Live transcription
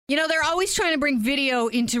You know, they're always trying to bring video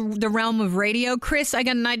into the realm of radio. Chris, I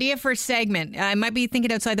got an idea for a segment. I might be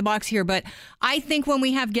thinking outside the box here, but I think when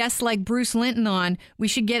we have guests like Bruce Linton on, we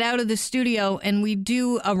should get out of the studio and we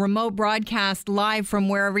do a remote broadcast live from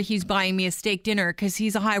wherever he's buying me a steak dinner, because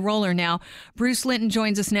he's a high roller now. Bruce Linton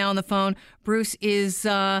joins us now on the phone. Bruce is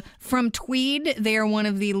from Tweed. They are one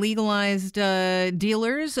of the legalized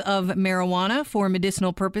dealers of marijuana for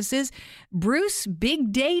medicinal purposes. Bruce,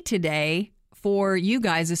 big day today for you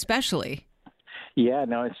guys especially. Yeah,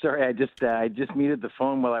 no, sorry. I just muted the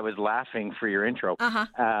phone while I was laughing for your intro. Oh,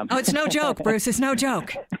 it's no joke, Bruce. It's no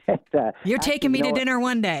joke. You're taking me to dinner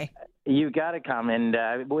one day. You got to come,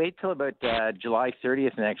 and wait till about July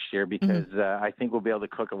 30th next year, because I think we'll be able to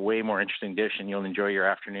cook a way more interesting dish, and you'll enjoy your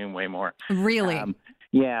afternoon way more. Really?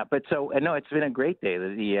 Yeah, but so no, it's been a great day.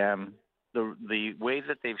 The way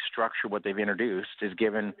that they've structured what they've introduced is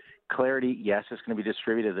given clarity. Yes, it's going to be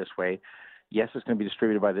distributed this way. Yes, it's going to be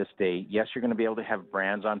distributed by this date. Yes, you're going to be able to have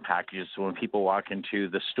brands on packages. So when people walk into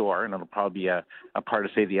the store, and it'll probably be a part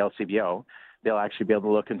of, say, the LCBO, they'll actually be able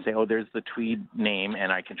to look and say, oh, there's the Tweed name,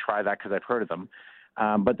 and I can try that because I've heard of them.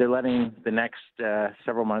 But they're letting the next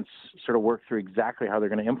several months sort of work through exactly how they're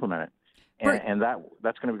going to implement it. And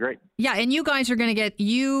that's going to be great. Yeah, and you guys are going to get,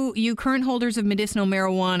 you current holders of medicinal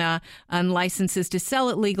marijuana licenses to sell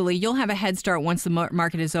it legally, you'll have a head start once the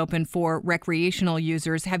market is open for recreational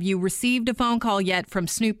users. Have you received a phone call yet from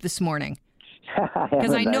Snoop this morning?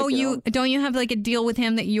 Because I know don't you have like a deal with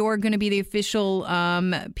him that you're going to be the official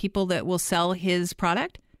people that will sell his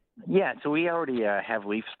product? Yeah, so we already have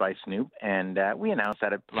Leafs by Snoop, and we announced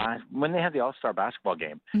that when they had the All-Star basketball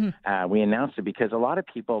game. We announced it because a lot of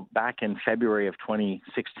people back in February of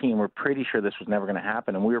 2016 were pretty sure this was never going to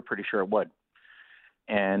happen, and we were pretty sure it would.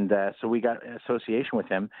 And so we got association with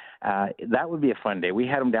him. That would be a fun day. We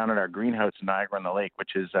had him down at our greenhouse in Niagara-on-the-Lake,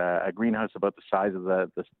 which is a greenhouse about the size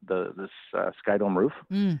of this Sky Dome roof,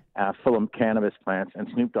 full of cannabis plants, and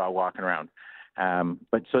Snoop Dogg walking around.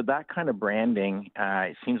 But so that kind of branding,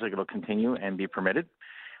 it seems like it'll continue and be permitted.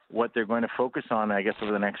 What they're going to focus on, I guess,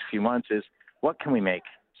 over the next few months is what can we make?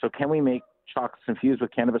 So can we make chocolates infused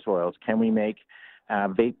with cannabis oils? Can we make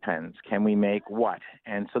vape pens? Can we make what?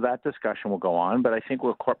 And so that discussion will go on. But I think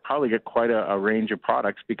we'll probably get quite a range of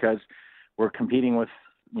products, because we're competing with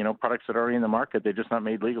products that are already in the market. They're just not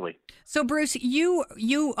made legally. So, Bruce, you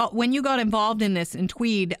when you got involved in this in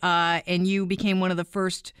Tweed and you became one of the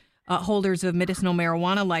first holders of medicinal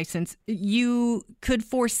marijuana license, you could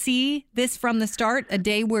foresee this from the start, a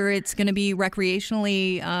day where it's going to be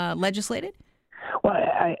recreationally legislated? Well,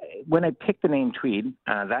 when I picked the name Tweed,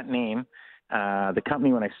 that name, the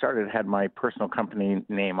company when I started had my personal company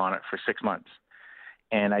name on it for 6 months.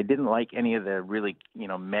 And I didn't like any of the really,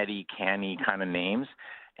 medi, canny kind of names.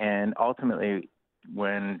 And ultimately,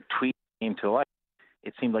 when Tweed came to life,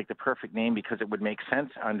 it seemed like the perfect name because it would make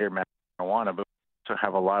sense under marijuana, but to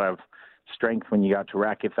have a lot of strength when you got to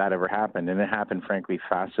rec if that ever happened. And it happened, frankly,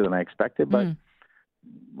 faster than I expected, but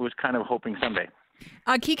was kind of hoping someday.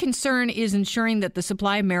 A key concern is ensuring that the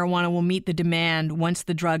supply of marijuana will meet the demand once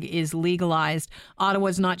the drug is legalized.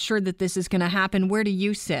 Ottawa's not sure that this is going to happen. Where do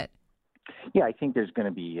you sit? Yeah, I think there's going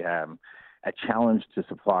to be a challenge to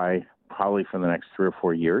supply probably for the next 3 or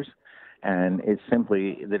 4 years. And it's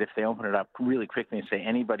simply that if they open it up really quickly and say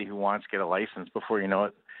anybody who wants to get a license, before you know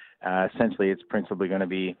it, essentially it's principally going to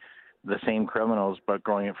be the same criminals but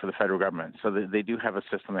growing it for the federal government. So they do have a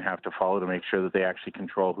system they have to follow to make sure that they actually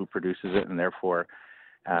control who produces it and therefore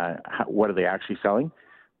what are they actually selling.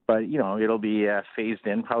 But, it'll be phased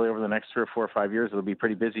in probably over the next 3 or 4 or 5 years. It'll be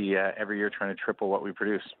pretty busy every year trying to triple what we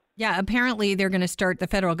produce. Yeah, apparently they're going to start, the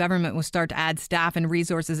federal government will start to add staff and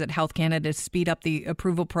resources at Health Canada to speed up the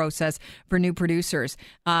approval process for new producers.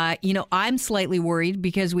 I'm slightly worried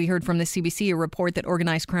because we heard from the CBC a report that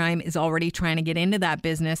organized crime is already trying to get into that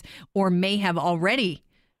business or may have already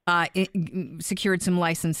secured some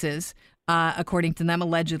licenses. According to them,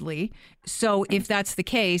 allegedly. So if that's the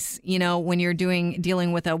case, when you're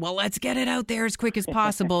dealing with let's get it out there as quick as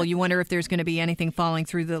possible, you wonder if there's going to be anything falling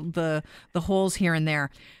through the holes here and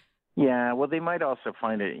there. Yeah, well, they might also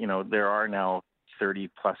find it, there are now 30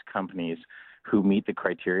 plus companies who meet the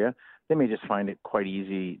criteria. They may just find it quite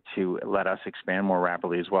easy to let us expand more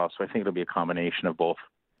rapidly as well. So I think it'll be a combination of both.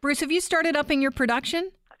 Bruce, have you started upping your production?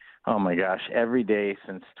 Oh my gosh, every day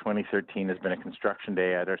since 2013 has been a construction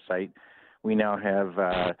day at our site. We now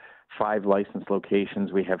have 5 licensed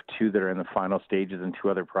locations. We have 2 that are in the final stages in 2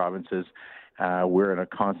 other provinces. We're in a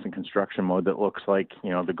constant construction mode that looks like,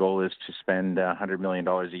 the goal is to spend $100 million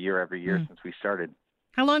a year every year since we started.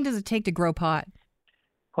 How long does it take to grow pot?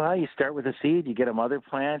 Well, you start with a seed, you get a mother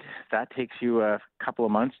plant. That takes you a couple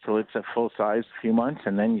of months till it's at full size, a few months,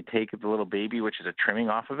 and then you take the little baby, which is a trimming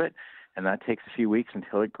off of it, and that takes a few weeks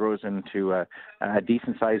until it grows into a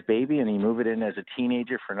decent-sized baby, and you move it in as a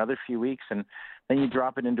teenager for another few weeks, and then you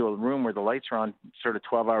drop it into a room where the lights are on sort of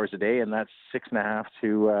 12 hours a day, and that's 6.5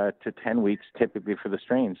 to 10 weeks typically for the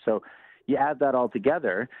strains. So you add that all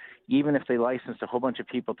together, even if they licensed a whole bunch of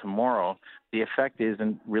people tomorrow, the effect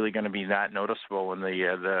isn't really going to be that noticeable when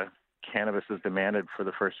the cannabis is demanded for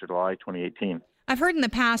the 1st of July, 2018. I've heard in the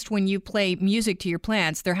past when you play music to your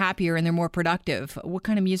plants, they're happier and they're more productive. What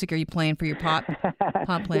kind of music are you playing for your pot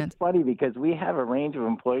plants? It's funny because we have a range of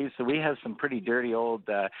employees, so we have some pretty dirty old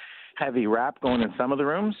heavy rap going in some of the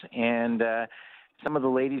rooms, and some of the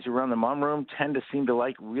ladies who run the mom room tend to seem to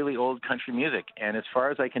like really old country music. And as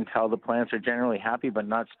far as I can tell, the plants are generally happy, but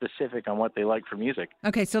not specific on what they like for music.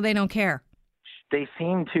 Okay, so they don't care. They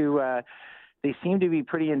seem to be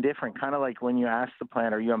pretty indifferent, kind of like when you ask the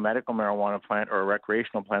plant, are you a medical marijuana plant or a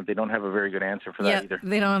recreational plant? They don't have a very good answer for that either.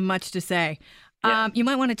 They don't have much to say. Yeah. You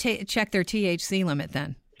might want to check their THC limit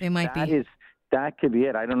then. They might That could be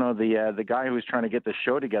it. I don't know. The guy who was trying to get the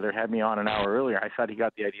show together had me on an hour earlier. I thought he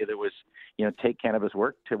got the idea that it was, take cannabis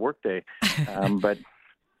work day. But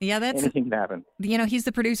yeah, anything can happen. He's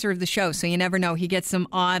the producer of the show, so you never know. He gets some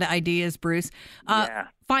odd ideas, Bruce.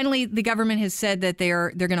 Finally, the government has said that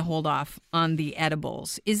they're going to hold off on the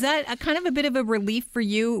edibles. Is that a kind of a bit of a relief for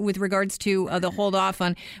you with regards to the hold off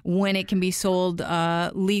on when it can be sold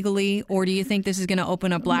legally, or do you think this is going to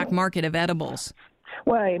open a black market of edibles?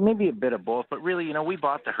 Well, maybe a bit of both, but really, we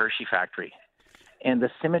bought the Hershey factory. And the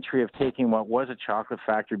symmetry of taking what was a chocolate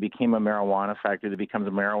factory became a marijuana factory that becomes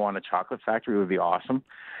a marijuana chocolate factory would be awesome.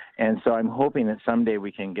 And so I'm hoping that someday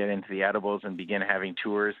we can get into the edibles and begin having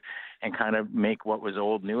tours and kind of make what was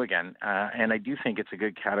old new again. And I do think it's a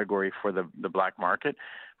good category for the black market,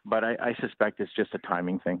 but I suspect it's just a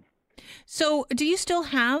timing thing. So do you still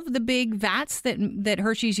have the big vats that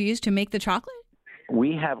Hershey's used to make the chocolate?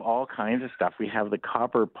 We have all kinds of stuff. We have the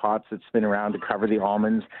copper pots that spin around to cover the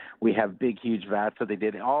almonds. We have big, huge vats that they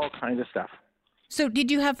did, all kinds of stuff. So did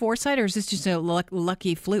you have foresight, or is this just a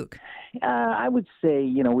lucky fluke? I would say,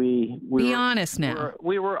 we Be honest now.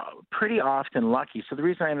 We were pretty often lucky. So the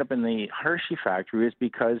reason I ended up in the Hershey factory is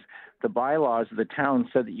because the bylaws of the town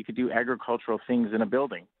said that you could do agricultural things in a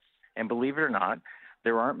building. And believe it or not,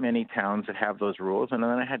 there aren't many towns that have those rules. And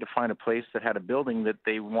then I had to find a place that had a building that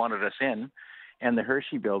they wanted us in. And the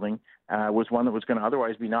Hershey building was one that was going to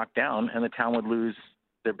otherwise be knocked down, and the town would lose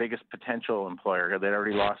their biggest potential employer. They'd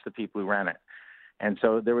already lost the people who ran it. And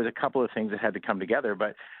so there was a couple of things that had to come together.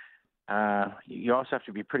 But you also have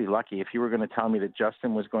to be pretty lucky. If you were going to tell me that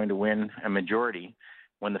Justin was going to win a majority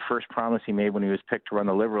when the first promise he made when he was picked to run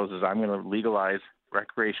the Liberals is I'm going to legalize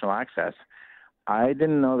recreational access, I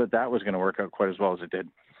didn't know that was going to work out quite as well as it did.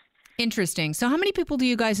 Interesting. So how many people do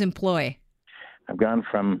you guys employ? I've gone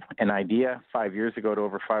from an idea 5 years ago to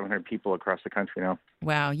over 500 people across the country now.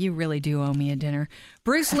 Wow, you really do owe me a dinner.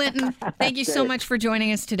 Bruce Linton, thank you so much for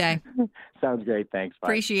joining us today. Sounds great. Thanks. Bye.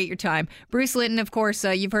 Appreciate your time. Bruce Linton, of course,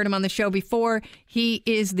 you've heard him on the show before. He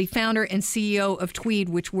is the founder and CEO of Tweed,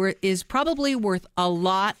 which is probably worth a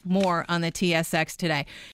lot more on the TSX today.